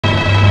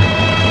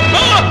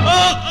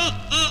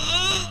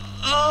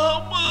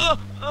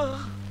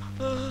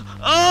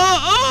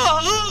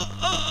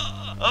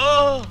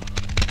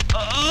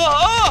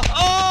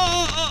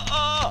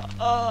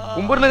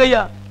கும்பிடுங்க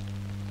ஐயா.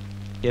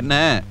 என்ன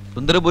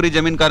சுந்தரபுரி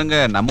ஜமீன்காரங்க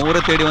நம்ம ஊரை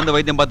தேடி வந்து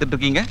வைத்தியம் பார்த்துட்டு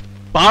இருக்கீங்க?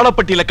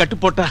 பாலப்பட்டியில கட்டு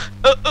போட்டா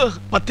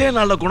 10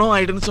 நாள்ல குணம்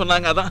ஆயிடுன்னு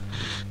சொன்னாங்க. அதான்.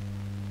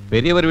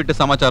 பெரியவர் வீட்டு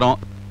சமாச்சாரம்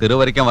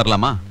திரு வரைக்கும்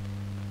வரலாமா?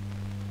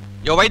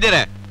 யோ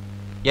வைத்தியரே,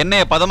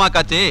 எண்ணெய பதமா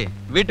காய்ச்சி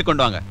வீட்டுக்கு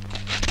கொண்டு வாங்க.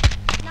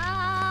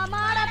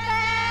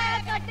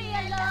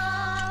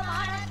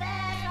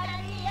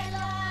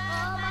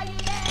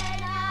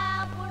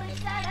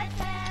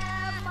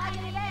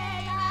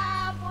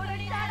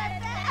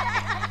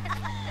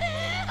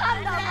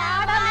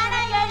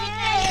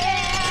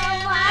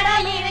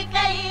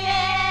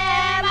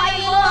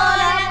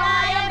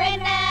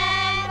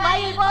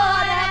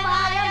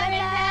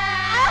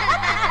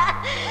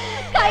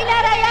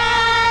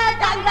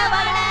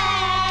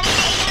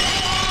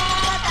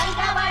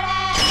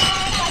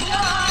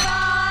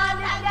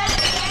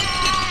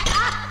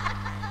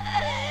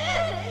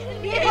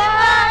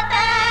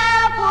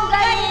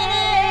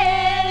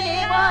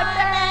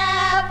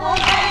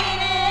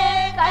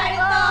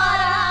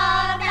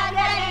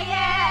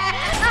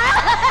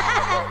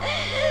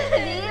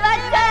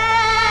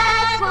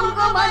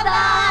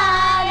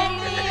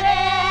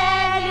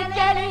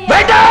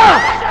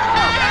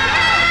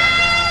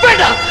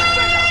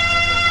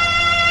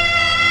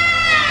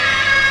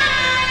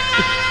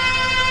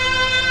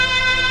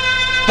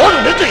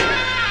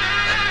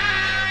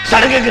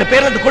 சடங்குங்கிற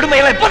பேர்ல அந்த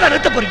கொடுமையெல்லாம் எப்பதான்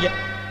நிறுத்த போறீங்க?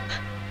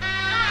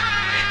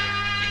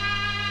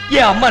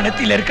 என் அம்மா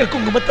நெத்தியில இருக்கிற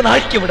குங்குமத்தை நான்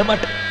அழிக்க விட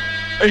மாட்டேன்,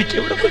 அழிக்க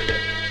விட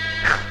மாட்டேன்.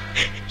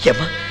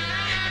 ஏமா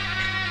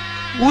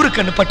ஊரு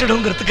கண்ணு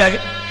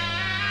பட்டுடுங்கிறதுக்காக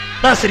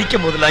நான்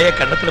சிரிக்கும் போதுலாம் என்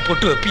கண்ணத்துல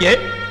போட்டு வைப்பியே,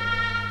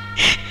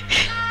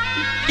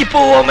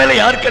 இப்போ உன் மேல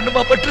யார்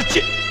கண்ணுமா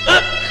பட்டுருச்சு?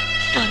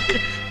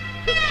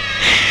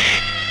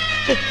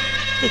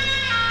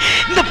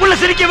 இந்த புள்ள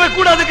சிரிக்கவே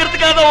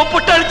கூடாதுங்கிறதுக்காக தான்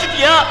பொட்டு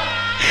அழிச்சிட்டியா?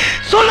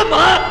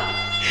 சொல்லுமா,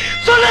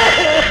 சொல்லு.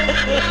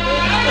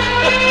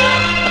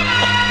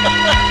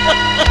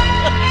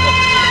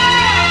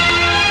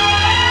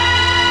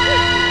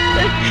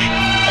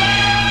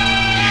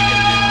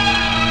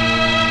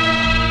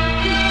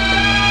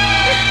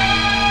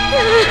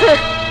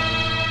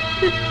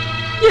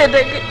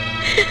 எனக்கு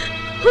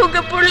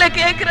உங்க புள்ள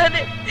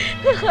கேக்குறானே,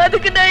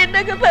 அதுக்கு நான்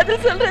என்னங்க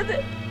பதில் சொல்றது?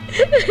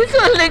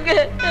 சொல்லுங்க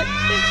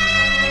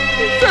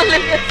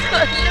சொல்லுங்க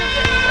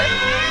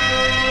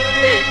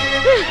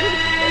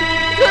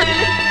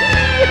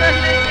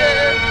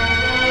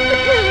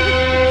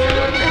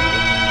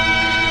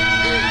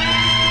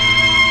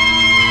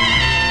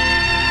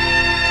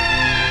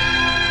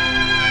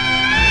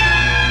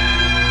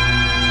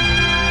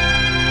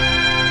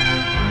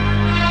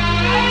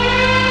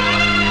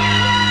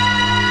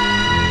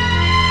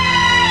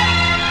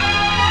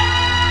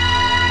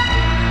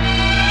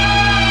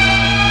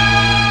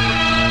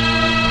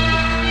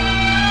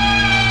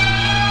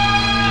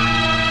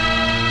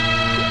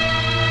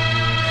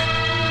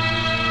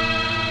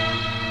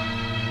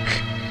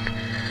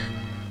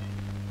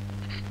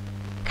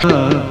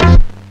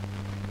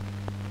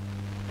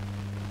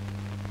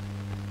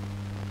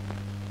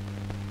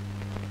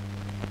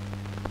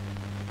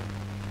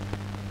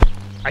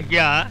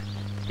ஐயா,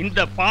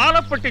 இந்த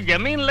பாலப்பட்டு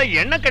ஜமீன்ல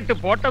எண்ணெய் கட்டு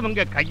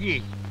போட்டவங்க கையை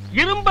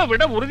இரும்ப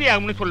விட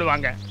உறுதியாகும்னு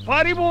சொல்லுவாங்க.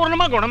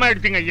 பரிபூர்ணமா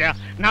குணமாயிடுச்சுங்க ஐயா.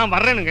 நான்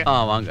வர்றேனுங்க.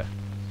 வாங்க.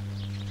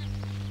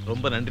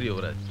 ரொம்ப நன்றி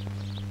யுவராஜ்.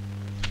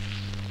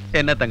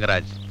 என்ன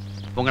தங்கராஜ்,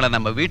 உங்களை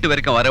நம்ம வீட்டு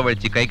வரைக்கும்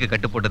வரவழைச்சு கைக்கு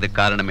கட்டு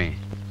போட்டதுக்கு காரணமே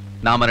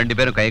நாம 2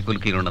 பேரும் கை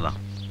குலுக்கிக்கணும் தான்.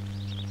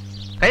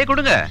 கை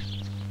கொடுங்க.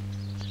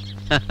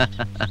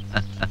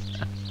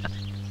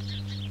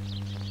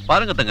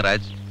 பாருங்க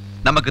தங்கராஜ்,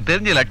 நமக்கு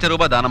தெரிஞ்ச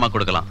 ₹1,00,000 தானமா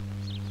கொடுக்கலாம்.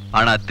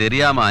 ஆனா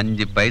தெரியாம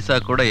 5 பைசா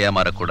கூட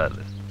ஏமாறக்கூடாது.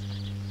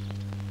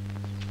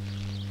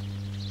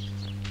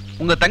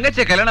 உங்க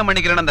தங்கச்சியை கல்யாணம்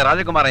பண்ணிக்கிறேன்னு அந்த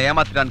ராஜகுமாரன்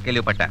ஏமாத்திட்டான்னு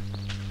கேள்விப்பட்டேன்.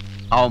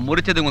 அவன்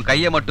முறிச்சது உங்க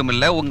கையை மட்டும்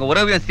இல்ல, உங்க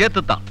உறவையும்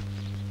சேர்த்துத்தான்.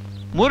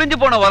 முறிஞ்சு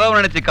போன உறவை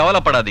நினைச்சு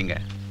கவலைப்படாதீங்க,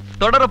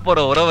 தொடர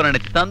போற உறவை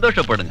நினைச்சு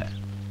சந்தோஷப்படுங்க.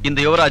 இந்த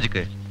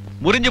யுவராஜுக்கு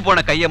முறிஞ்சு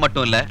போன கையை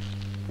மட்டும் இல்ல,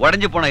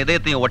 உடஞ்சு போன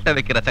இதயத்தையும் ஒட்ட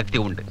வைக்கிற சக்தி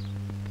உண்டு.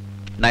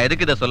 நான்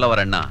எதுக்கு இதை சொல்ல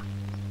வரேன்னா,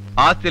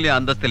 ஆஸ்திலையும்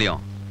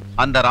அந்தஸ்திலையும்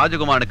அந்த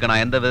ராஜகுமாரனுக்கு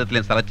நான் எந்த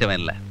விதத்திலையும் சலைச்சவன்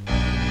இல்லை.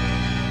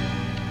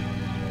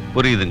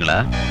 புரியுதுங்களா?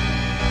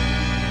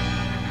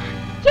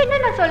 என்ன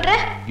நான்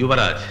சொல்றேன்?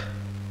 யுவராஜ்,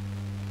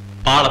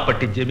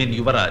 பாலப்பட்டி ஜமீன்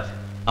யுவராஜ்,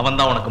 அவன்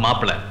தான் உனக்கு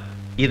மாப்பிள்ள.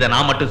 இத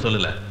நான் மட்டும்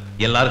சொல்லல,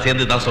 எல்லாரும்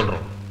சேர்ந்து தான்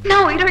சொல்றோம்.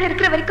 நான் உயிரோட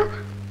இருக்கிற வரைக்கும்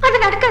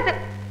அது நடக்காது.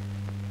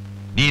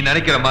 நீ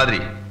நினைக்கிற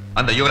மாதிரி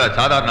அந்த யுவராஜ்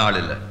சாதாரண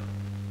ஆள் இல்ல.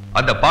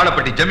 அந்த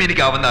பாலப்பட்டி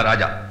ஜமீனுக்கு அவன் தான்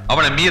ராஜா.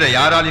 அவனை மீற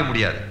யாராலையும்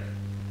முடியாது.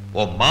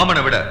 ஓ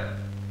மாமனை விட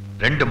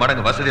 2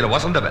 மடங்கு வசதியில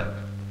வசந்தவன்.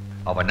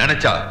 அவன்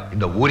நினைச்சா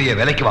இந்த ஊரைய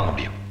விலைக்கு வாங்க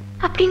முடியும்.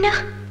 அப்படின்னா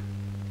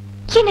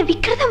என்ன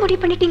விக்கிறதா முடிவு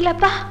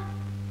பண்ணிட்டீங்களாப்பா?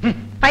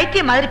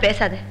 பைத்தியம் மாதிரி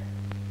பேசாத.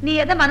 நீ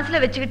எதை மனசுல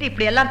வச்சுக்கிட்டு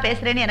இப்படி எல்லாம்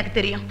பேசுறேன்னு எனக்கு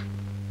தெரியும்.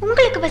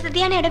 உங்களுக்கு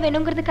வசதியான இடம்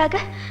வேணுங்கிறதுக்காக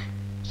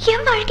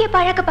என் வாழ்க்கையை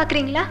பழக்க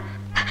பாக்குறீங்களா?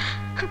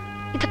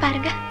 இது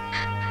பாருங்க,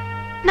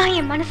 நான்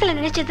என் மனசுல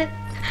நினைச்சது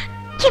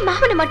என்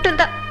மாமனை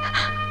மட்டும்தான்.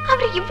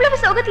 அவர்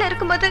இவ்வளவு சோகத்துல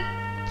இருக்கும்போது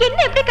என்ன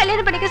எப்படி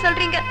கல்யாணம் பண்ணிக்க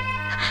சொல்றீங்க?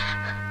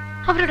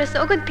 அவரோட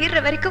சோகம் தீர்ற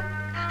வரைக்கும்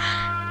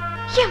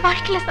என்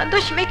வாழ்க்கையில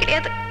சந்தோஷமே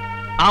கிடையாது.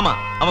 ஆமா,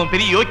 அவன்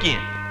பெரிய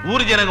யோக்கியன்.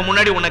 ஊர் ஜனங்க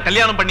முன்னாடி உன்னை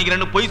கல்யாணம்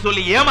பண்ணிக்கிறேன்னு பொய்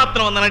சொல்லி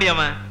ஏமாத்திரம் வந்தானடி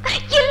அவன்.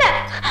 இல்ல,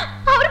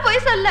 அவர்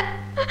பொய் சொல்ல.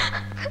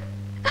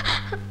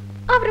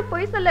 அவர்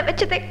பொய் சொல்ல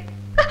வச்சதே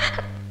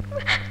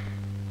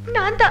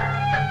நான் தான்.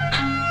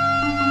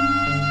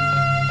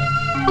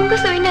 உங்க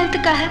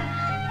சுயநலத்துக்காக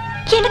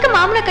எனக்கு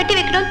மாமனை கட்டி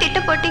வைக்கணும்னு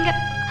திட்டம் போட்டீங்க.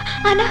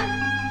 ஆனா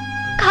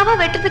காவா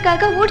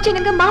வெட்டுறதுக்காக ஊர்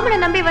ஜனங்க மாமனை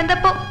நம்பி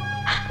வந்தப்போ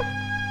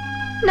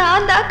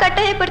நான் தான்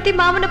கட்டாயப்படுத்தி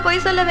மாமனை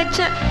பொய் சொல்ல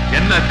வச்சேன்.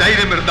 என்ன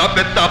தைரியம் இருந்தா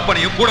பெத்த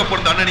அப்பனையும் கூட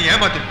பிறந்த அண்ணனை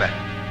ஏமாத்திருப்பேன்.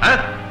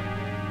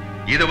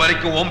 இது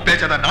வரைக்கும் உன்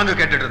பேச்சதான் நாங்க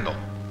கேட்டுட்டு இருந்தோம்.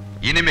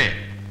 இனிமே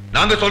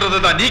நாங்க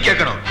சொல்றதுதான் நீ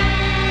கேட்கணும்.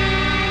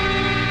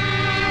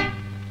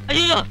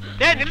 ஐயோ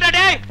டேய் நில்லுடா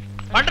டேய்.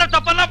 பண்ற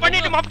தப்பெல்லாம்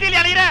பண்ணிட்டு மப்டில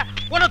அலையற.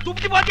 உன்னை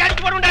துப்பி போட்டு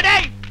அடிச்சு போடுடா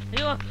டேய்.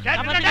 ஐயோ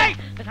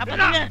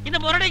காப்பாத்துங்க. இந்த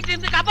முரடைக்கு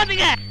இருந்து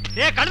காப்பாத்துங்க.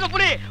 டேய் கழுத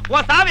புலி,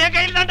 உன் சாவு என்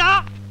கையில தான்டா.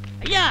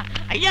 ஐயா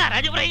ஐயா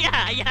ராஜபுரம் ஐயா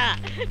ஐயா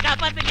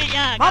காப்பாத்துங்க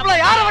ஐயா. மாப்ள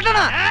யார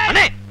வட்டனா?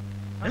 அண்ணே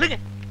நில்லுங்க.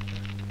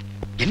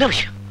 என்ன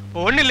விஷயம்?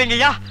 ஒண்ணு இல்லைங்க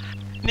ஐயா.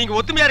 நீங்க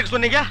ஒத்துமையா இருக்க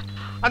சொன்னீங்க.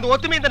 அந்த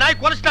ஒத்துமை இந்த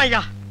நாய் கொலைச்சிட்டான்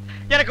ஐயா.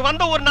 எனக்கு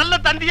வந்த ஒரு நல்ல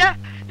தந்திய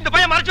இந்த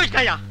பையன் மறைச்சு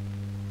வச்சிட்டான் ஐயா.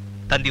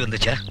 தந்தி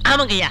வந்துச்சா?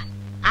 ஆமாங்க ஐயா.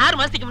 6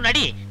 மாசத்துக்கு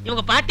முன்னாடி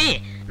இவங்க பாட்டி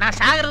நான்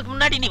சாகிறதுக்கு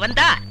முன்னாடி நீ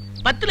வந்தா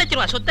 10 லட்சம்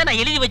ரூபாய் சொத்தை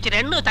நான் எழுதி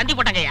வச்சிருன்னு தந்தி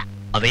போட்டாங்க ஐயா.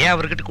 அதையே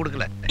அவர்கிட்ட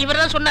கொடுக்கல.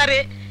 இவர்தான் சொன்னாரு,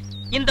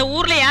 இந்த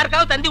ஊர்ல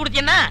யாருக்காவது தந்தி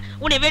கொடுத்தீங்கன்னா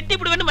உன்னை வெட்டி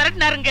விடுவேன்னு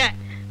மிரட்டினாருங்க.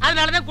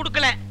 அதனாலதான்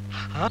கொடுக்கல.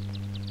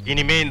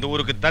 இனிமே இந்த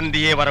ஊருக்கு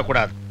தந்தியே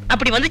வரக்கூடாது.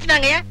 அப்படி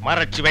வந்துச்சுனாங்க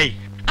மறைச்சு வை.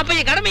 அப்ப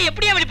என் கடமையை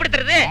எப்படியா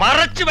வெளிப்படுத்துறது?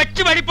 மறைச்சு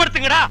வச்சு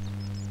வெளிப்படுத்துங்கடா.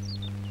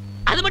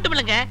 அது மட்டும்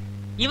இல்லங்க,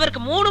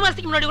 இவருக்கு 3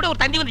 மாசத்துக்கு முன்னாடி கூட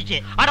ஒரு தந்தி வந்துச்சு.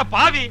 அட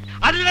பாவி,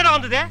 அதுல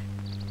வந்தது.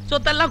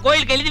 சொத்தெல்லாம்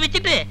கோயிலுக்கு எழுதி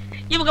வச்சுட்டு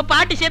இவங்க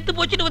பாட்டி செத்து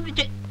போச்சுட்டு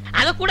வந்துச்சு.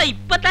 அத கூட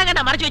இப்பதாங்க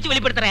நான் மறைச்சு வச்சு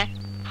வெளிப்படுத்துறேன்.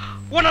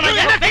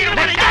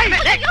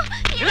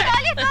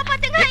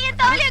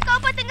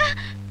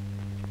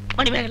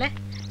 மணிமேகலை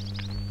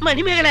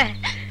மணிமேகலை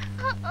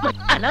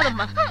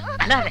அழாதம்மா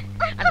அழாத.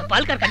 அந்த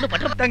பால்கார் கண்ணு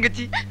பற்ற.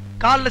 தங்கச்சி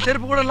கால்ல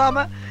செருப்பு கூட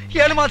இல்லாம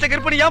 7 மாச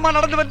கர்ப்பிணி ஏமா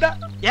நடந்து வந்த?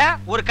 ஏன்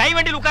ஒரு கை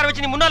வண்டியில் உட்கார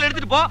வச்சு நீ முன்னால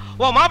எடுத்துட்டு போ.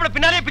 உன் மாப்பிள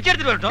பின்னாலே பிச்சை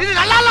எடுத்துட்டு வரட்டும். இது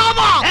நல்லா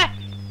இல்லாமா?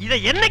 இத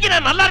என்னைக்கு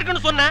நான் நல்லா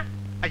இருக்குன்னு சொன்னேன்?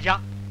 ஐயா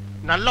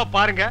நல்லா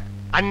பாருங்க.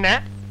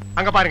 அண்ணன்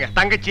அங்க பாருங்க,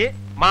 தங்கச்சி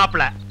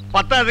மாப்பிள.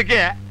 பத்தாவதுக்கு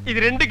இது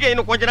ரெண்டுக்கு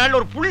இன்னும் கொஞ்ச நாள்ல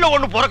ஒரு புள்ள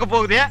ஒண்ணு பிறக்க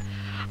போகுது.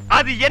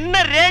 அது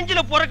என்ன ரேஞ்சில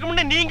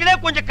பிறக்கும்னு நீங்களே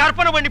கொஞ்சம்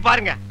கற்பனை பண்ணி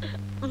பாருங்க.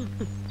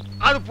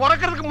 அது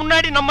பிறக்கிறதுக்கு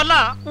முன்னாடி நம்ம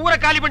எல்லாம் ஊரை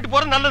காலி பண்ணிட்டு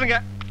போறது நல்லதுங்க.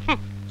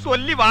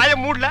 சொல்லி வாய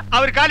மூடல,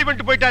 அவர் காலி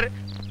பண்ணிட்டு போயிட்டாரு.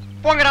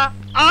 போங்கடா,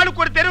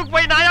 ஆளுக்கு ஒரு தெருவுக்கு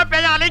போய் நாயா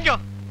பேயா அலைங்க.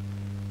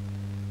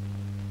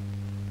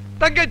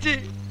 தங்கச்சி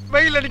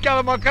வெயில்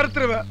அடிக்காதமா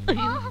கருத்துருவ.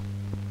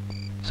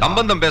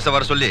 சம்பந்தம் பேச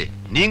வர சொல்லி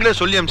நீங்களே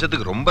சொல்லி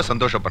அம்சத்துக்கு ரொம்ப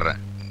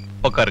சந்தோஷப்படுறேன்.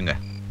 உட்காருங்க.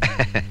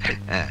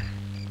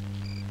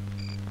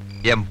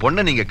 என்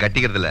பொண்ணை நீங்க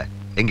கட்டிக்கிறதுல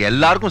எங்க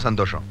எல்லாருக்கும்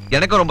சந்தோஷம்.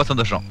 எனக்கும் ரொம்ப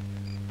சந்தோஷம்.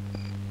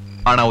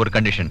 ஆனா ஒரு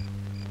கண்டிஷன்.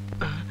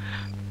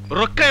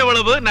 ரொக்கம்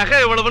எவ்வளவு நகை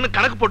எவ்வளவுன்னு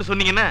கணக்கு போட்டு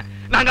சொன்னீங்கன்னா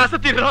நாங்க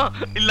அசத்திடுறோம்.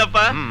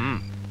 இல்லப்பா,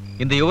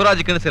 இந்த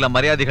யுவராஜுக்குன்னு சில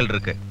மரியாதைகள்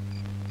இருக்கு.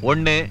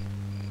 1,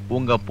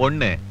 உங்க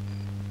பொண்ணு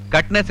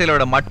கட்டின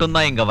சேலோட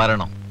மட்டும்தான் இங்க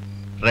வரணும்.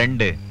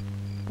 2,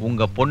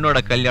 உங்க பொண்ணோட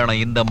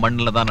கல்யாணம் இந்த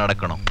மண்ணுல தான்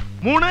நடக்கணும்.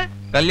 3,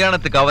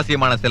 கல்யாணத்துக்கு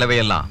அவசியமான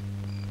செலவையெல்லாம்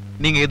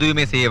நீங்க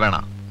எதுவுமே செய்ய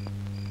வேணாம்.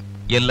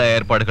 எல்லா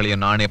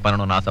ஏற்பாடுகளையும் நானே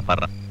பண்ணணும்னு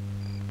ஆசைப்படுறேன்.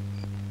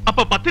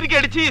 அப்ப பத்திரிக்கை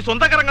அடிச்சு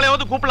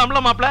சொந்தக்காரங்களையாவது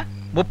கூப்பிடலாம்ல மாப்ள?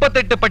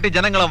 38 பட்டி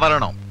ஜனங்களும்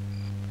வரணும்,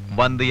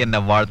 வந்து என்ன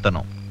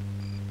வாழ்த்தணும்.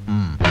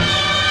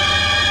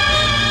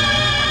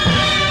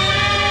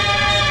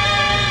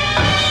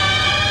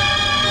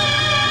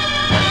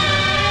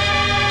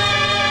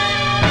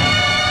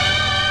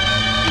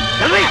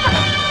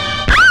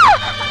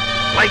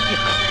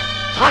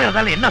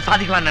 என்ன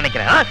சாதிக்கலாம்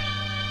நினைக்கிறேன்?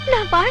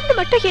 நான் வாழ்ந்து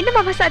மட்டும் என்ன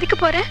மாமா சாதிக்க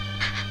போறேன்?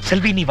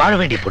 செல்வி, நீ வாழ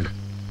வேண்டிய பொண்ணு.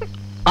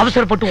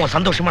 அவசரப்பட்டு உன்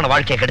சந்தோஷமான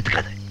வாழ்க்கையை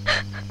கெடுத்துக்காது.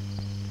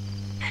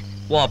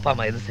 உன் அப்பா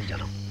அம்மா எது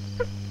செஞ்சாலும்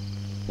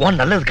உன்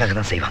நல்லதுக்காக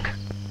தான் செய்வாங்க.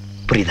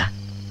 புரியுதா?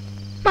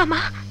 மாமா,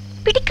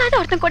 பிடிக்காத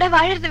ஒருத்தன் கூட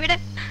வாழறதை விட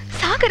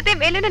சாகிறதே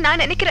மேலுன்னு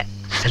நான் நினைக்கிறேன்.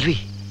 செல்வி,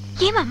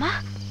 ஏன் மாமா,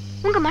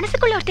 உங்க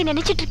மனசுக்குள்ள ஒருத்தன்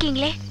நினைச்சிட்டு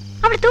இருக்கீங்களே,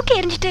 அவளை தூக்கி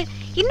எறிஞ்சிட்டு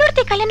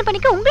இன்னொருத்தை கல்யாணம்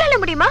பண்ணிக்க உங்களால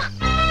முடியுமா?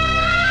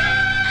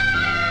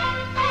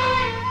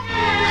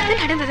 அது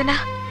நடந்ததுன்னா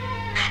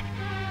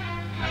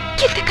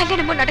இந்த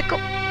கல்யாணமும்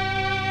நடக்கும்.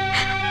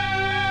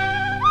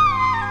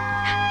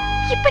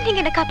 இப்ப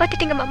நீங்க என்ன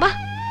காப்பாத்திட்டீங்க மாமா.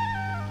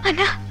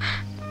 ஆனா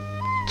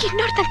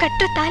இன்னொருத்தன்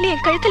கட்டுற தாலி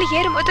என் கழுத்துல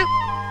ஏறும் போது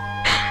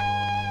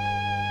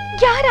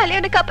யாராலையும்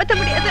என்ன காப்பாற்ற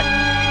முடியாது.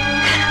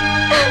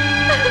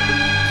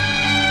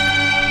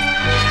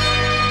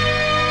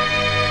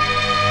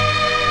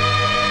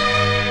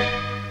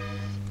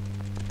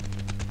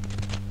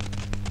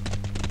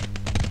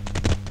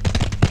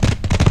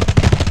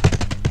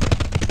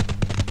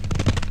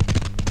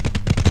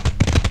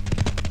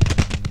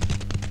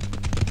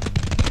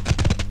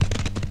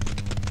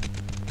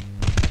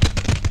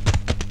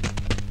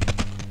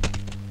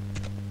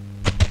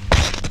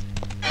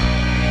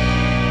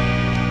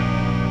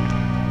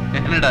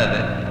 என்னடா இது?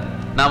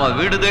 நாம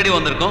வீடு தேடி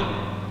வந்திருக்கோம்,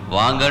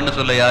 வாங்கன்னு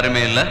சொல்ல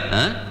யாருமே இல்ல.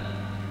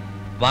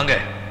 வாங்க.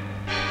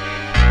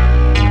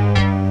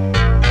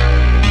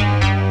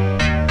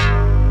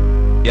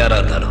 யாரா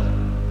இருந்தாலும்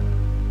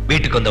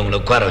வீட்டுக்கு வந்தவங்களை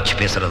உட்கார வச்சு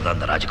பேசுறது தான்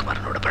அந்த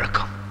ராஜகுமாரனோட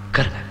பழக்கம்.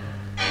 கருங்க.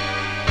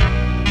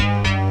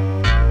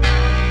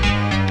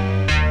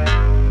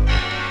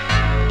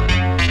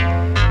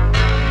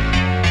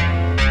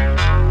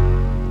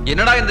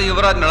 என்னடா இந்த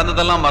யுவராஜ்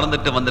நடந்ததெல்லாம்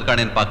மறந்துட்டு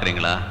வந்திருக்கானேன்னு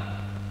பாக்குறீங்களா?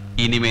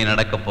 இனிமே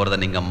நடக்க போறத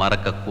நீங்க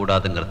மறக்க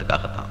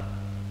கூடாதுங்கிறதுக்காகத்தான்.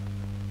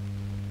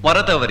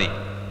 மறத்தவரி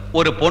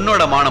ஒரு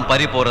பொண்ணோட மானம்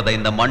பறி போறதை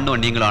இந்த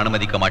மண்ணும் நீங்களும்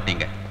அனுமதிக்க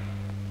மாட்டீங்க.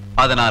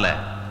 அதனால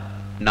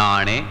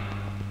நானே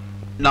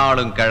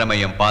நாளும்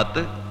கிழமையும்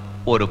பார்த்து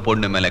ஒரு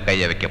பொண்ணு மேல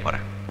கைய வைக்க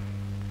போறேன்.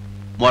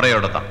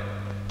 முறையோட தான்.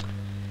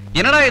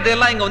 என்னடா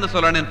இதெல்லாம் இங்க வந்து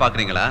சொல்லணும்னு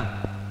பாக்குறீங்களா?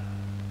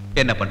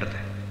 என்ன பண்றது,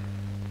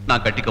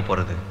 நான் கட்டிக்க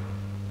போறது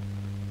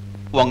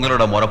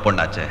உங்களோட முறை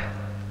பொண்ணாச்சே,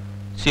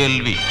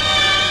 செல்வி.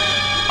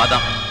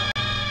 அதான்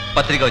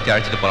பத்திரிக்கை வச்சு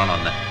அழைச்சிட்டு போலான்னு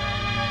வந்தேன்.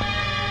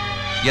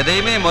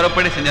 எதையுமே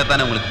முறைப்படி செஞ்சா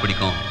தானே உங்களுக்கு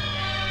பிடிக்கும்.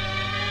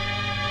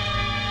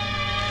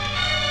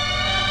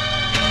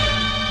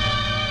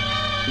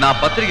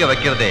 நான் பத்திரிக்கை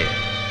வைக்கிறதே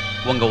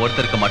உங்க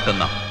ஒருத்தருக்கு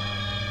மட்டும்தான்.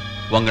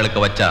 உங்களுக்கு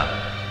வச்சா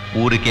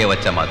ஊருக்கே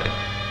வச்ச மாதிரி.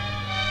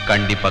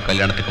 கண்டிப்பா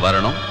கல்யாணத்துக்கு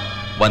வரணும்,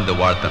 வந்து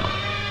வாழ்த்தணும்.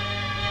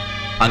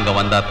 அங்க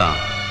வந்தா தான்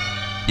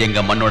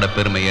எங்க மண்ணோட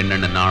பெருமை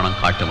என்னன்னு நானும்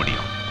காட்ட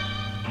முடியும்.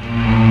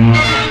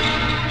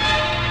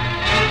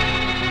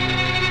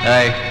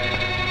 ஏய்,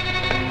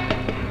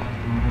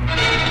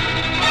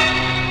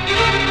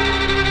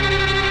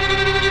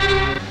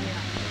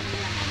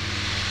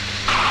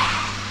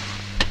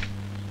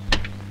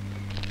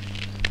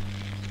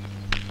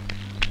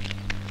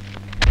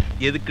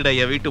 எதுக்குடா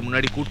என் வீட்டு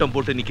முன்னாடி கூட்டம்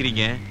போட்டு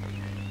நிக்கிறீங்க?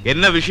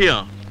 என்ன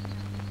விஷயம்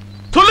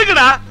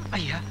சொல்லுங்கடா.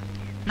 ஐயா,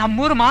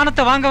 நம்ம ஊர்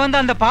மானத்தை வாங்க வந்து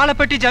அந்த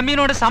பாலப்பட்டி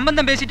ஜமீனோட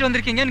சம்பந்தம் பேசிட்டு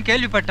வந்திருக்கீங்கன்னு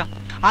கேள்விப்பட்டான்.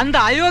 அந்த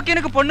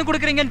அயோக்கியனுக்கு பொண்ணு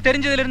கொடுக்குறீங்கன்னு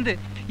தெரிஞ்சதுல இருந்து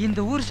இந்த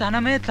ஊர்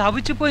சனமே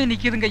தவிச்சு போய்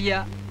நிக்குதுங்க ஐயா.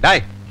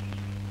 டேய்,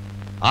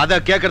 அத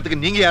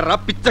கேக்குறதுக்கு நீங்க யாரா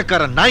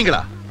பிச்சைக்காரன்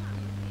நாய்ங்களா?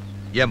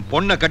 என்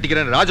பொண்ணை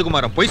கட்டிக்கிறேன்னு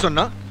ராஜகுமாரன் பொய்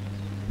சொன்னா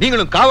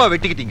நீங்களும் காவா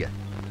வெட்டிக்கிட்டீங்க.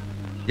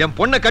 என்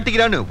பொண்ணை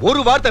கட்டிக்கிறான்னு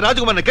ஒரு வார்த்தை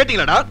ராஜகுமாரன்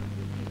கேட்டீங்களாடா?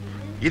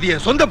 இது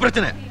என் சொந்த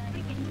பிரச்சனை.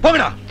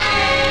 போங்கடா.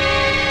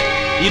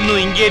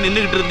 இன்னும் இங்கே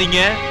நின்னுகிட்டு இருந்தீங்க,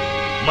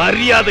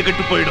 மரியாதை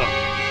கெட்டு போயிடும்.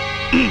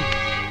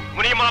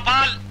 முடியுமா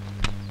பால்?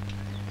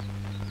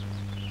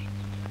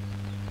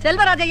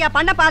 செல்வராஜையா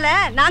பண்ண பால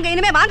நாங்க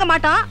இனிமே வாங்க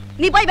மாட்டோம்.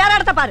 நீ போய் வேற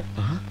இடத்த பாரு.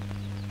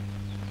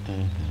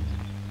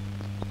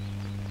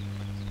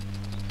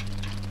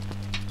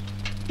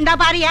 இந்த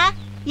பாரியா,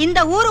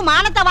 இந்த ஊரு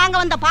மானத்தை வாங்க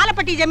வந்த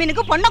பாலப்பட்டி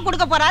ஜமீனுக்கு பொண்ணை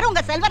கொடுக்க போறாரு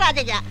உங்க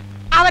செல்வராஜையா.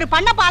 அவர்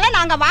பண்ண பால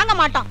நாங்க வாங்க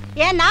மாட்டோம்.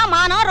 ஏன்னா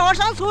மானம்,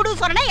 ரோஷம்,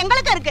 சூடு சொரணை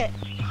எங்களுக்கு இருக்கு.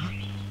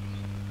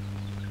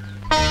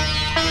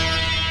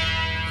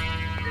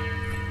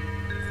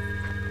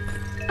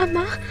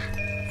 அம்மா,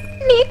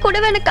 நீ கூட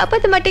எனக்கு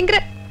காப்பாத்த மாட்டேங்கிற,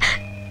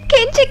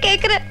 கெஞ்சி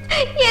கேக்குற.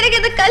 எனக்கு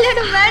இந்த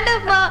கல்யாணம்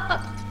வேண்டாம்மா.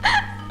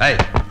 ஏய்,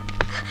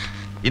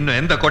 இன்னும்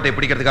எந்த கோட்டையை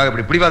பிடிக்கிறதுக்காக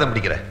இப்படி பிடிவாதம்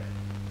பிடிக்கிற?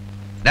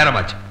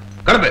 நேரமாச்சு,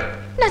 கிளம்பு.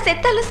 நான்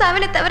செத்தாலும்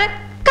சாவனை தவிர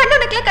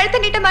கண்ணுனக்குலாம்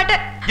கழுத்த நீட்ட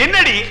மாட்டேன்.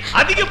 என்னடி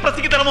அதிக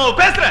பிரசித்தனமா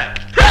பேசுற?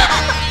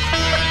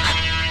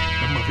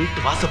 நம்ம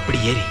வீட்டு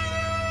வாசப்படி ஏறி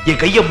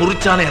என் கைய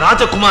முறிச்சானே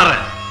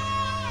ராஜகுமாரன்,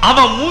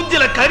 அவன்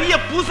மூஞ்சில கரிய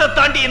பூச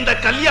தாண்டி இந்த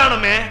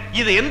கல்யாணமே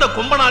இதை எந்த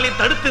கொம்பனாலையும்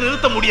தடுத்து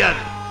நிறுத்த முடியாது.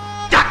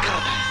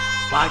 ஜாக்கிரதை.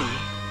 வாடி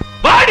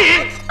வாடி.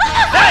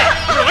 டேய்,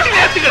 இந்த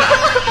வண்டியில ஏத்துக்கடா.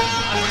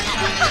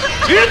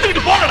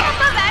 இழுத்துக்கிட்டு போங்கடா.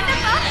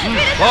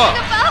 போ.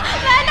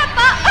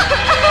 வேண்டாப்பா.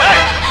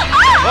 ஏய்,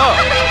 போ.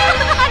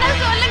 அண்ணா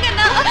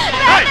சொல்லுங்கண்ணா.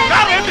 ஏய்,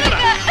 காரை ஏத்துக்கடா.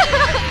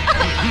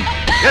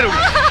 ஏறு.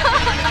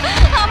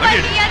 அம்மா,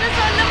 நீ என்ன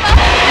சொல்லுமா?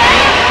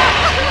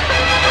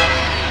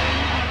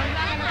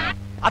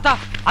 அத்தா,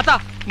 அத்தா,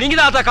 நீங்க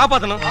தான் அத்தா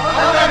காப்பாத்தணும்.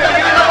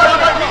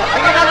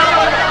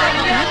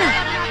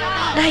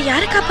 நான்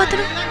யாரை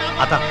காப்பாத்தணும்?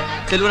 அத்தா,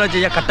 செல்வராஜ்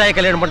ஐயா கட்டாய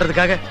கல்யாணம்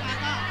பண்றதுக்காக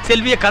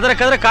செல்வியை கதற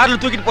கதற கார்ல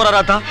தூக்கிட்டு போறாரு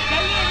அத்தா.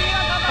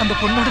 அந்த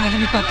பொண்ணோட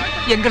நிலைமை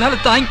பார்த்து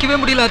எங்களால தாங்கிக்கவே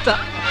முடியல அத்தா.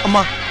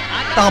 அம்மா,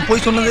 நான்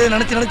போய் சொன்னதே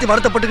நினைச்சு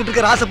வருத்தப்பட்டுக்கிட்டு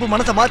இருக்க ராசப்பு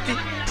மனசை மாத்தி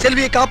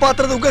செல்வியை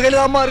காப்பாத்துறது உங்க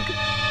கையில தான்மா இருக்கு.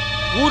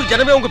 ஊர்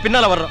ஜனமே உங்க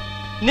பின்னால வர்றோம்.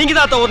 நீங்க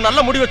தான் அத்தா ஒரு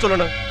நல்ல முடிவை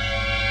சொல்லணும்.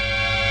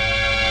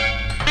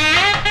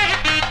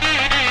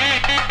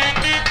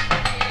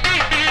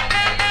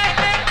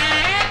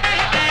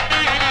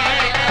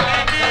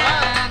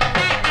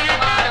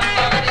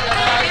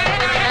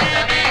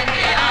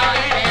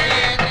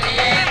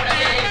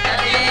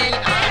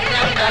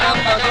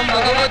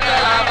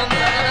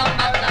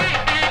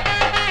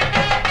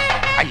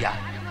 ஐயா,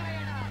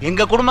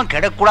 எங்க குடும்பம்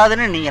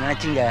கெடக்கூடாதுன்னு நீங்க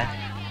நினைச்சீங்க.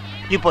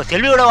 இப்போ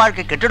செல்வியோட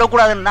வாழ்க்கை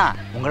கெட்டுடக்கூடாதுன்னா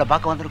உங்களை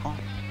பார்க்க வந்திருக்கோம்.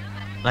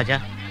 ராஜா,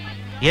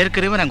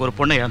 ஏற்கனவே நாங்க ஒரு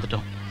பொண்ணை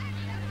இழந்துட்டோம்.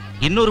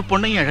 இன்னொரு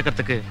பொண்ணையும்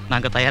இழக்கிறதுக்கு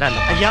நாங்க தயாரா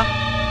இல்லை. ஐயா,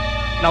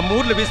 நம்ம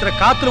ஊர்ல வீசுற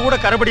காத்துல கூட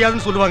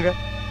கரபடியாதுன்னு சொல்லுவாங்க.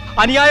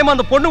 அநியாயமா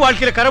அந்த பொண்ணு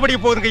வாழ்க்கையில கரபடிய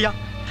போகுதுங்க ஐயா.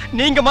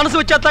 நீங்க மனசு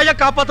வச்சா தாயா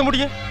காப்பாத்த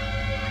முடியும்.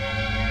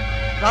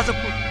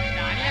 ராசப்பு,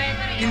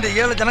 இந்த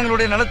ஏழை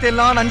ஜனங்களுடைய நிலத்தை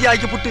எல்லாம் நஞ்சி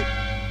ஆக்கிப்புட்டு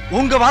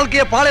உங்க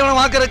வாழ்க்கையை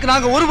பாலைவனம் ஆக்கிறதுக்கு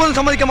நாங்க ஒருபோதும்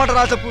சம்மதிக்க மாட்டோம்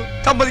ராசப்பு,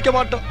 சம்மதிக்க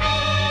மாட்டோம்.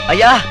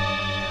 ஐயா,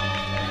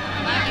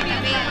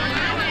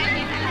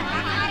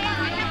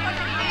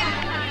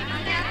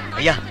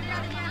 ஐயா,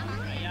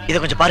 இத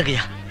கொஞ்சம் பாருங்க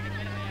ஐயா.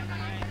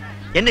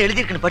 என்ன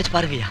எழுதியிருக்குன்னு படிச்சு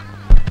பாருங்க ஐயா.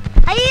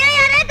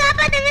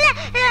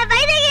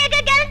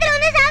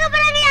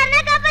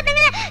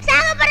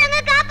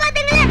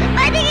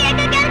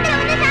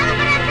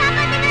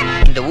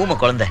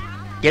 குழந்தை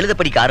எழுத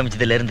படிக்க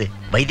ஆரம்பிச்சதுல இருந்து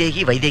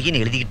வைதேகி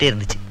வைதேகின்னு எழுதிக்கிட்டே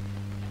இருந்துச்சு.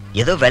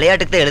 ஏதோ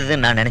விளையாட்டுக்கு தான்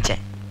எழுதுன்னு நான்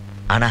நினைச்சேன்.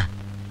 ஆனா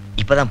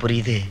இப்பதான்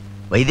புரியுது,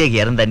 வைதேகி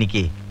இறந்த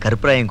அன்னைக்கு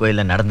கருப்பராயன்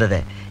கோயில்ல நடந்ததை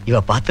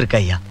இவ பார்த்திருக்கா.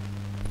 ஐயா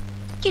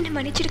என்ன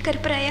மன்னிச்சிரு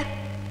கருப்பராயா.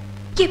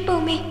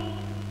 எப்பவுமே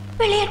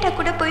விளையாட்டா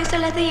கூட போய்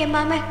சொல்லாத என்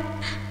மாமன்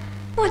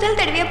முதல்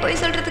தடவையா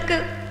போய் சொல்றதுக்கு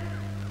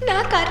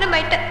நான்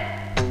காரணமாயிட்டேன்.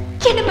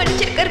 என்ன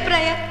மன்னிச்சிரு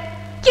கருப்பராயா,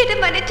 என்ன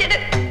மன்னிச்சிடு.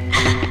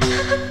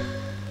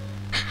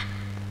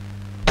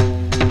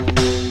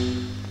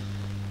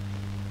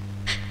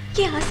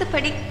 என்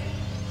ஆசைப்படி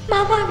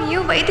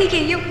மாமாவையும்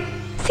வைதிகையும்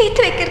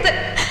சேர்த்து வைக்கிறது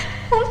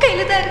உன்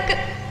கையில தான் இருக்கு.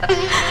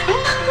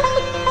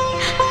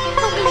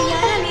 அவங்களை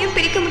யாராலையும்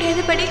பிரிக்க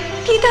முடியாதபடி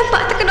நீதான்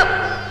பாத்துக்கணும்.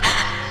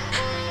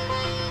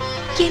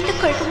 எந்த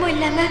குழப்பமும்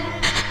இல்லாம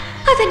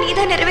அதை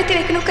நீதான் நிறைவேற்றி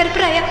வைக்கணும்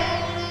கருப்பராயா.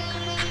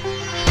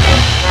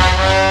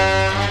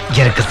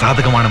 எனக்கு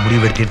சாதகமான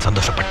முடிவு எடுத்தேன்னு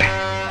சந்தோஷப்பட்டேன்.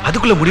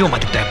 அதுக்குள்ள முடிவை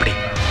மாத்திட்டேன். எப்படி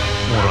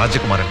உன்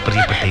ராஜகுமாரன்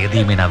பிரியப்பட்ட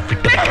எதையுமே நான்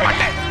விட்டு வைக்க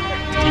மாட்டேன்.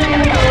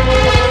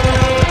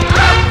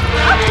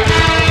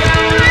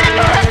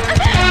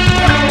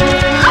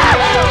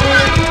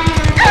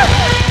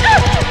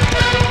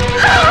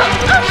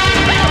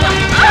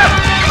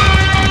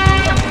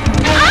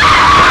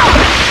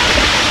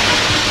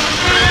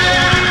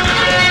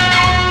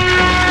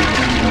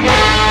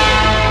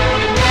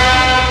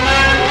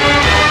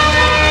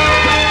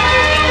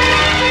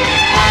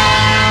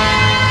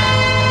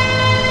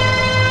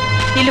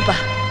 இல்லப்பா,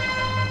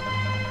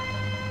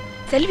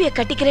 செல்விய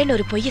கட்டிக்கிறேன்னு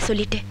ஒரு பொய்ய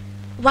சொல்லிட்டு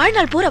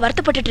வாழ்நாள் பூரா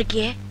வருத்தப்பட்டு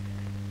இருக்கியே.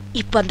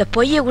 இப்ப அந்த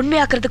பொய்ய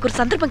உண்மையாக்குறதுக்கு ஒரு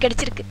சந்தர்ப்பம்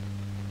கிடைச்சிருக்கு.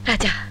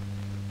 ராஜா,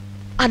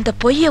 அந்த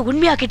பொய்ய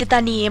உண்மையாக்கிட்டு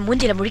தான் நீ என்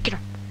மூஞ்சில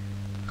முழிக்கணும்.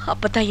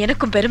 அப்பதான்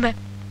எனக்கும் பெருமை,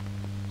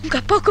 உங்க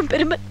அப்பாவுக்கும்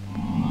பெருமை.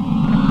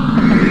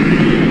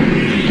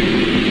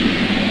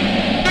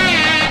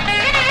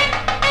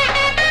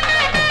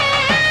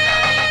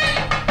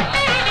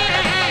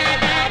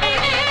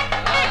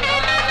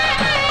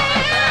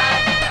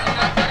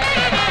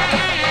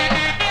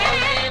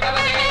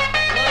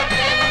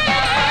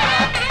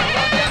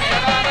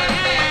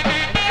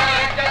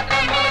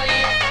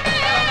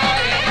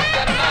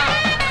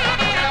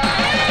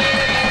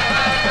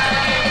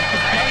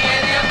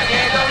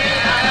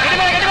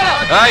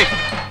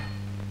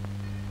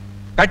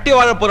 கட்டி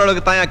வாழ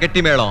போறவளுக்கு தான்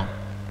கெட்டி மேளம்.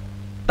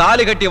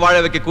 தாலி கட்டி வாழ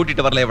வைக்க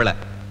கூட்டிட்டு வரல இவள.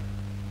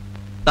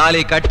 தாலி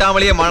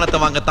கட்டாமலேயே மானத்தை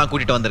வாங்கத்தான்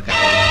கூட்டிட்டு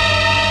வந்திருக்கேன்.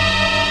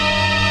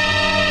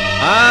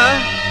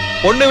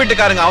 பொண்ணு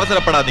வீட்டுக்காரங்க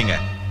அவசரப்படாதீங்க.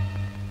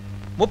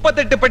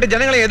 38 பட்டு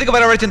ஜனங்களை எதுக்கு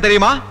வரவழைச்சுன்னு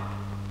தெரியுமா?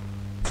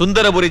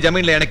 சுந்தரபுரி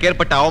ஜமீன்ல எனக்கு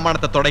ஏற்பட்ட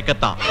அவமானத்தை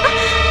துடைக்கத்தான்.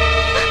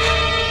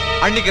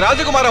 அன்னைக்கு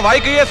ராஜகுமார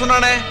வாய்க்கையே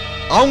சொன்னானே,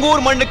 அவங்க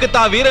ஊர் மண்ணுக்கு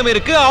தான் வீரம்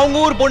இருக்கு,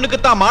 அவங்க ஊர் பொண்ணுக்கு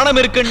தான்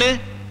மானம் இருக்குன்னு.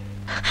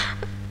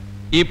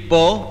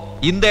 இப்போ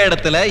இந்த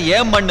இடத்துல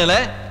ஏன் மண்ணுல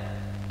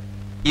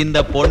இந்த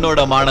பொண்ணோட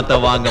மானத்தை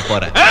வாங்க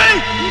போறேன்.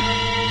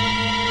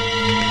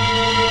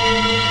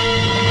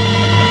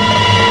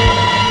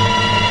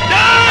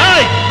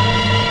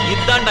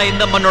 இதாண்டா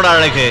இந்த மண்ணோட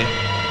அழகு.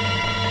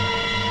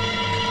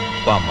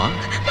 பாமா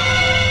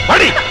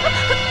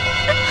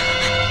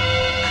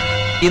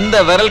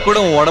இந்த விரல் கூட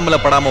உன் உடம்புல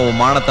படாம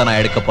உன் மானத்தை நான்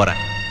எடுக்க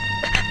போறேன்.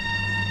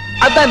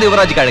 அதான் இந்த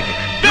யுவராஜுக்கு அழகு.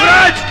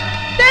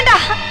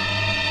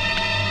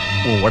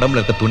 உன் உடம்புல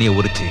இருக்க துணியை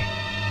உரிச்சு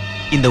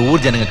இந்த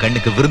ஊர் ஜனங்க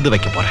கண்ணுக்கு விருந்து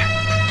வைக்க போறேன்.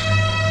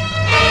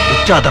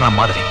 உச்சாதனா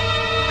மாதிரி.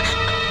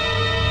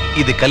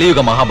 இது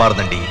கலியுக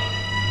மகாபாரதண்டி.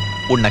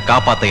 உன்னை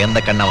காப்பாத்த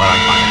எந்த கண்ணை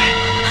வரான்னு பாக்குறேன்.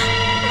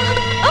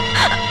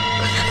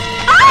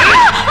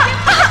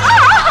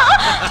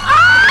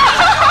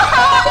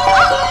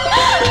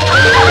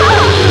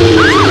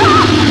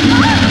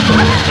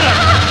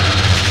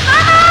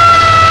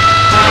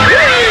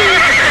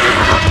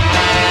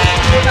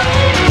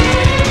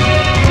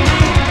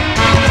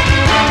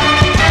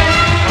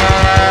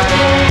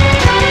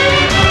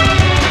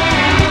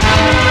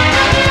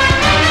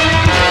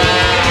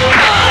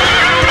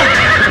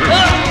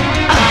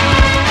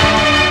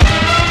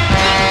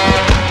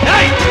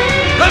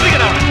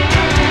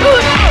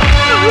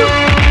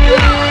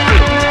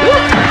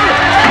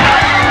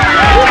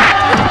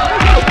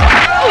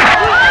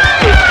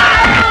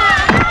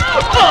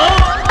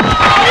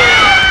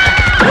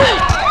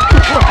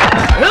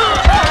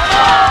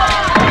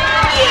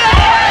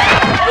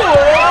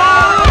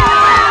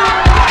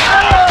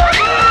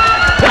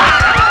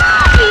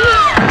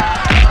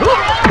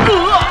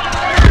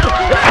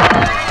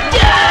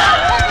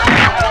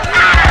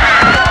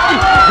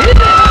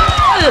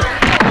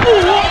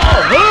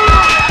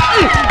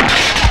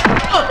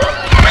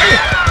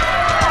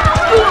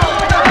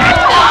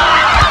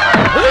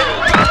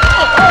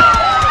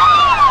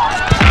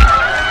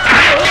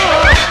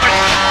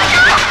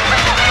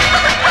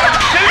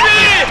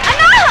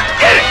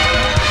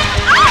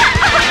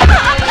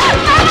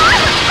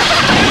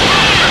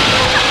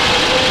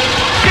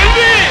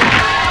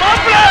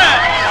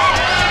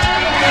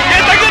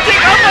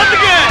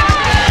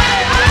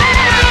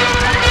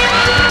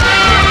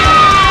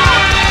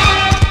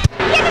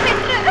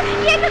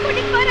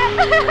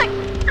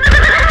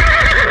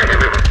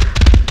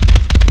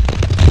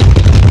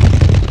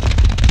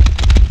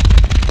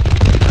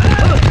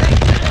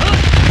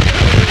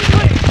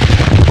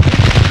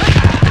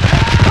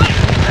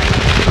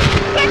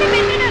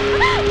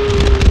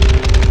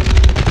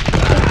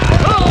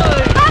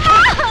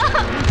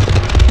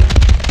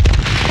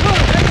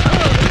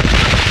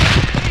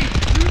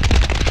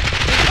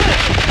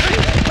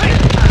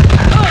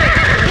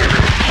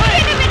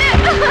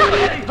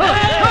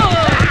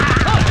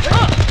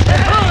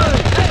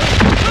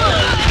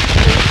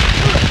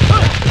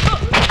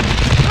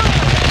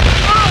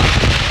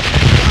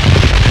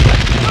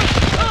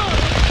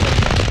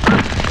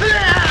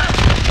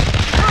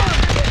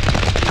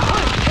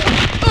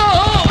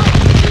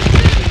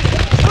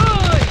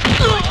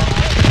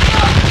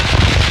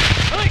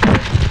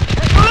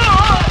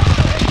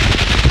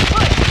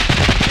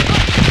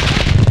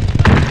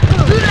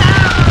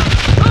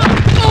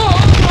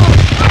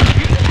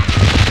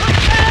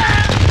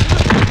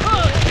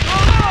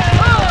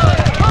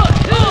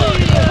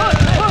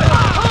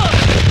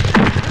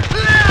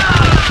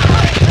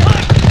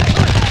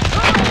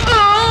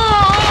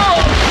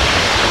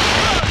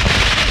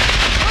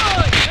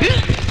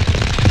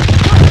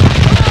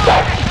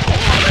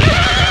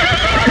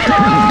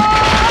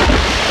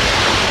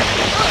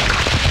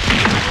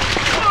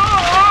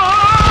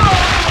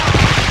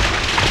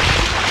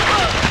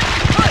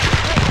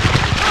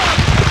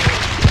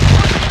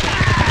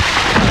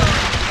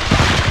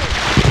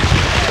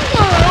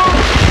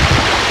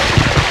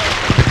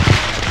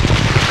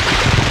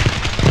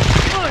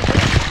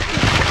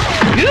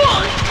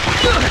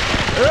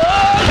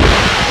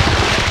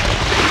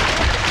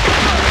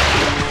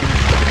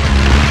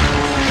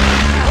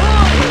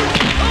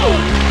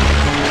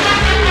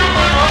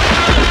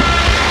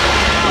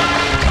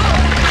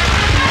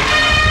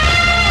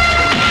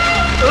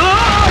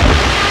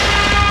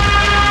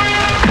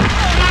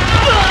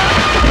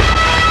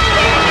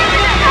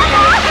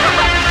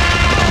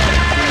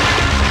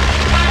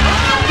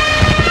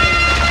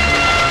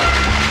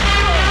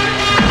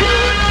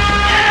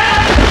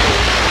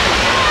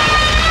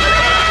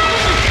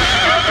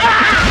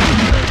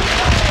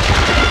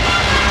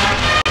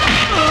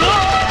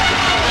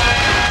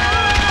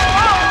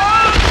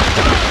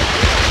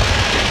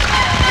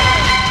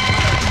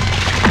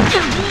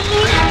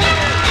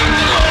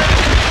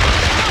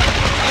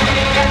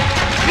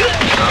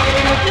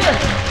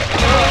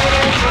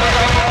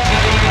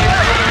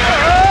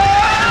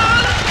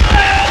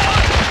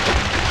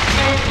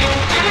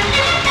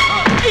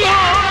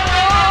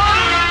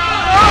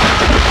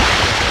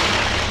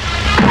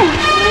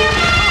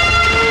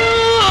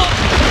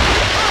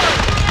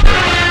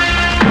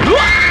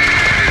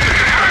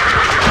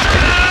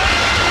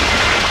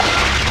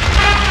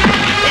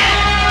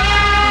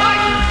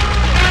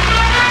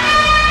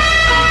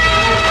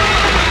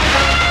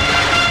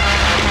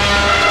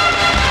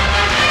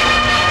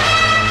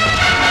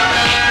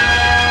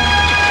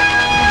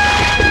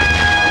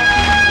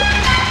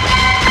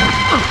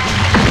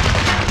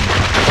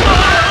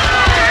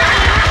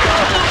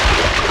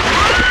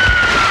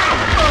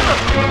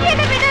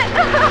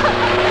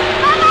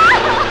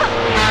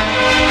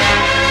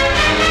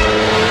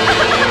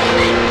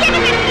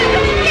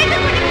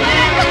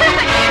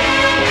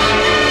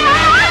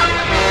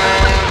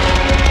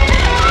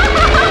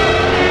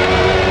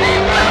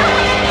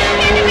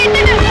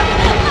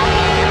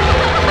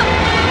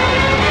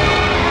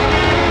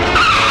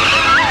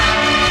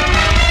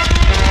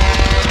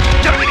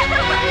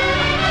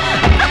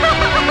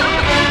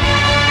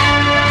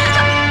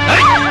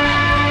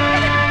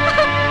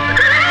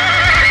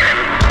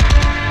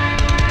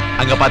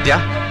 பாத்தியா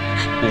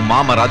உன்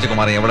மாமா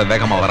ராஜகுமாரன் எவ்வளவு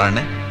வேகமா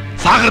வரான்னு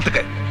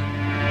சாகறதுக்கு.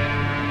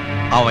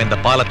 அவன் இந்த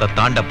பாலத்தை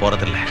தாண்ட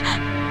போறதில்ல.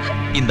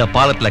 இந்த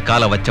பாலத்துல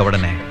காலை வச்ச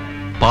உடனே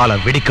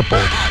பாலம் வெடிக்க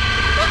போகுது.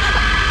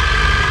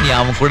 நீ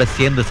அவன் கூட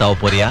சேர்ந்து சாவ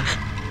போறியா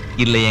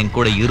இல்ல என்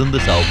கூட இருந்து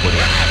சாவ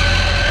போறியா?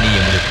 நீ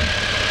எங்களுக்கு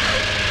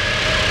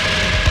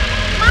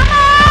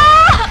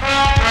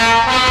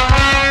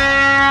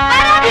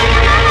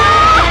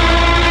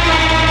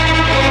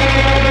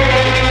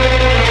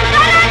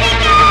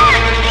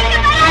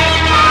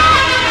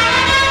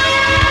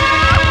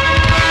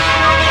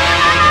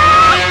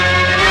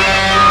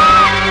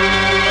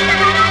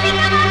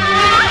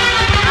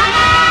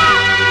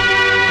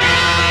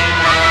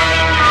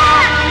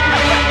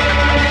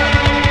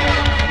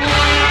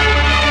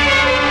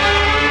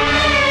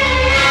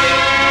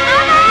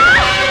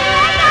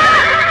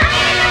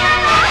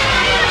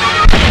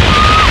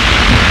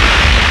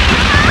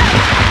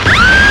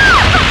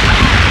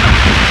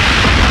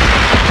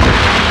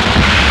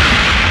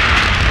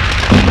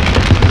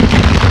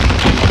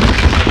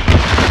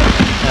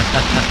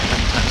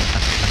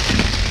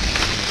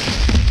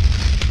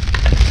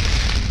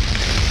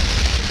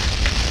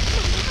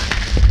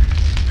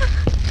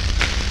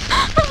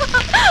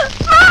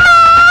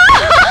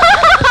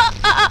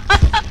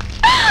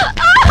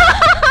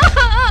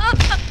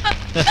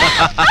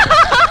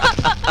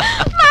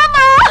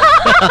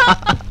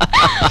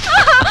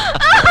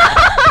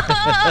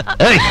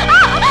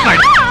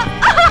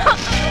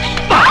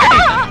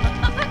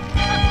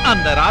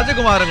அந்த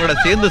ராஜகுமாரன் கூட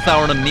சேர்ந்து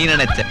சாவணும் நீ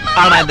நினைச்ச.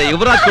 ஆனா இந்த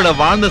யுவராஜ் கூட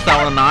வாழ்ந்து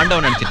சாவணும்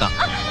ஆண்டவன் நினைச்சிட்டான்.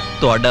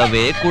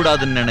 தொடவே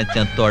கூடாதுன்னு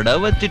நினைச்சேன், தொட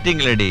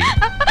வச்சிட்டீங்களடி.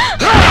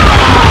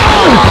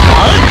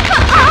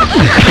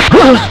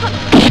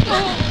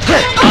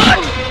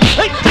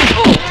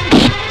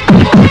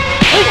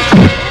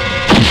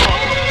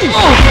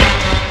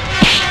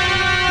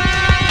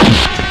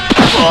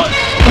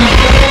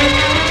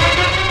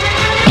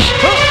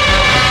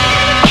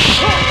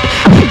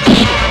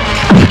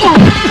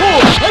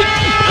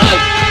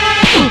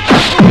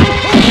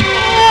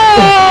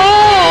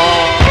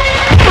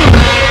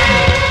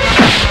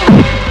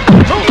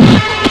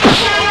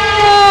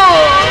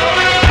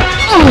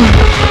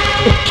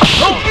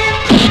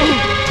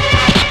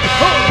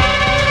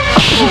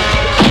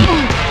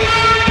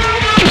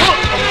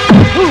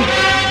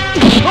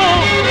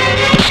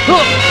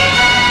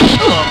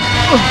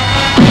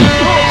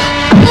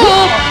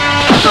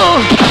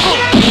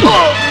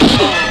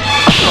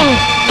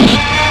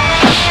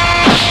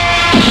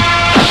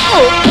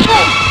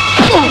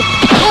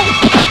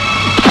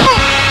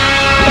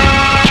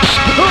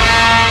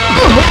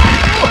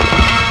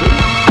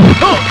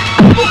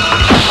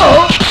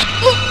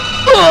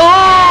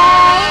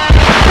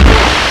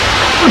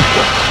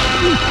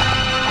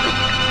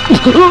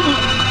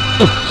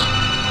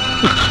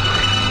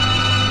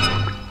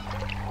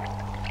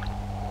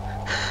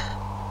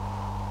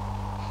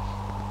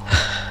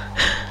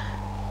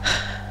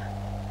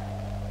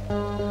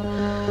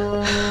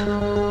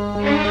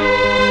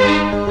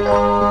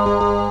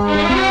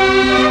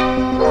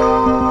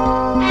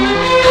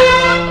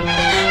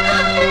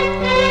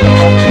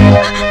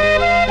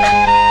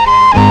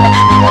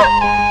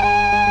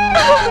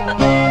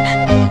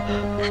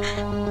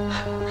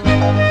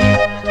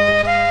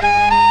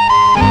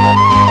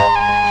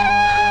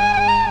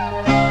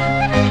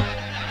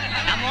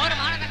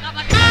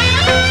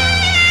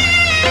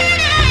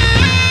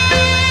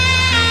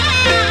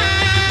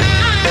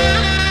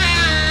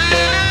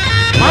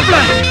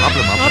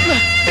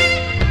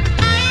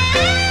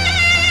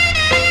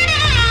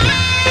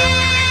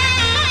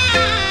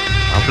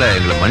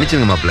 எங்களை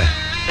மன்னிச்சுங்க மாப்பிள்ள.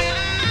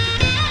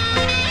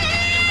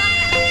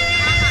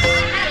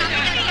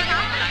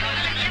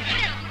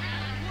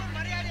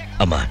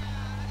 அம்மா,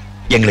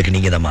 எங்களுக்கு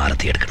நீங்க தான்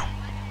ஆரத்தி எடுக்கணும்.